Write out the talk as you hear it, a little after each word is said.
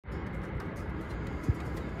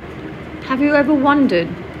Have you ever wondered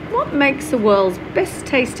what makes the world's best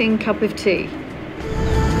tasting cup of tea?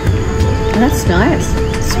 That's nice.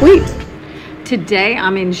 Sweet. Today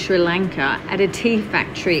I'm in Sri Lanka at a tea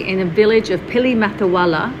factory in a village of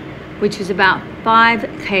Pilimathawala, which is about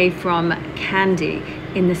 5k from Kandy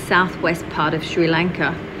in the southwest part of Sri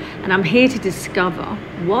Lanka. And I'm here to discover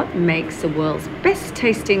what makes the world's best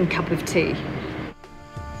tasting cup of tea.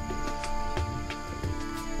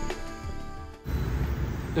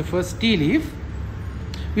 The first tea leaf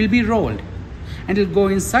will be rolled and it will go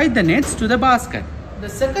inside the nets to the basket. The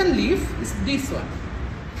second leaf is this one.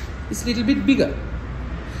 It's a little bit bigger.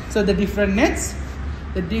 So the different nets,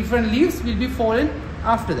 the different leaves will be fallen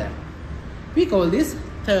after that. We call this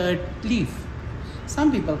third leaf.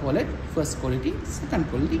 Some people call it first quality, second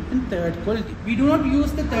quality and third quality. We do not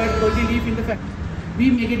use the third quality leaf in the factory.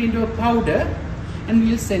 We make it into a powder and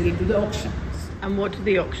we'll send it to the auctions. And what do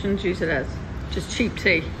the auctions use it as? Just cheap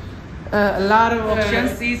tea? A lot of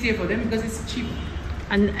auctions easier for them because it's cheap.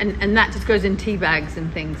 And that just goes in tea bags and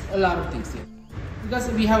things? A lot of things, yeah. Because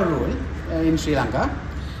we have a rule in Sri Lanka,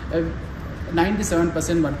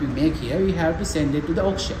 97% what we make here, we have to send it to the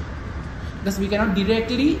auction. Because we cannot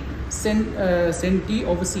directly send tea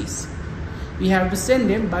overseas. We have to send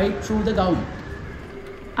them through the government.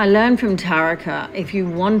 I learned from Taraka, if you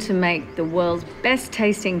want to make the world's best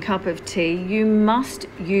tasting cup of tea, you must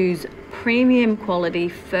use premium quality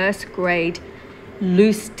first grade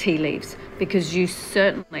loose tea leaves, because you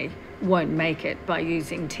certainly won't make it by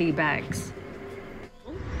using tea bags.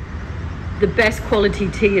 The best quality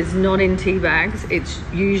tea is not in tea bags, it's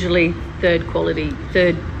usually third quality,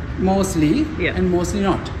 Mostly, yeah. And mostly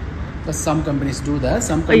not. Because some companies do that,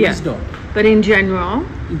 some companies don't. But in general,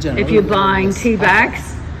 if you're buying tea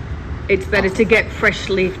bags, it's better to get fresh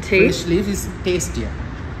leaf tea. Fresh leaf is tastier.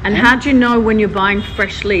 And how do you know when you're buying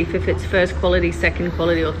fresh leaf if it's first quality, second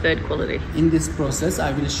quality or third quality? In this process,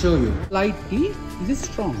 I will show you. Light tea, this is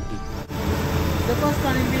strong tea. The first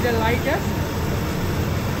one will be the lightest.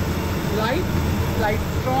 Light,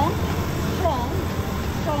 strong,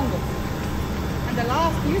 stronger. And the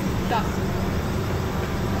last is dust.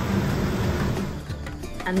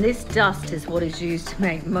 And this dust is what is used to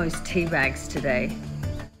make most tea bags today.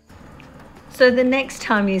 So the next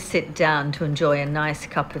time you sit down to enjoy a nice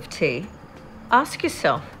cup of tea, ask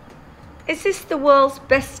yourself, is this the world's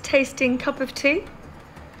best tasting cup of tea?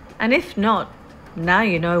 And if not, now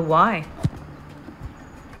you know why.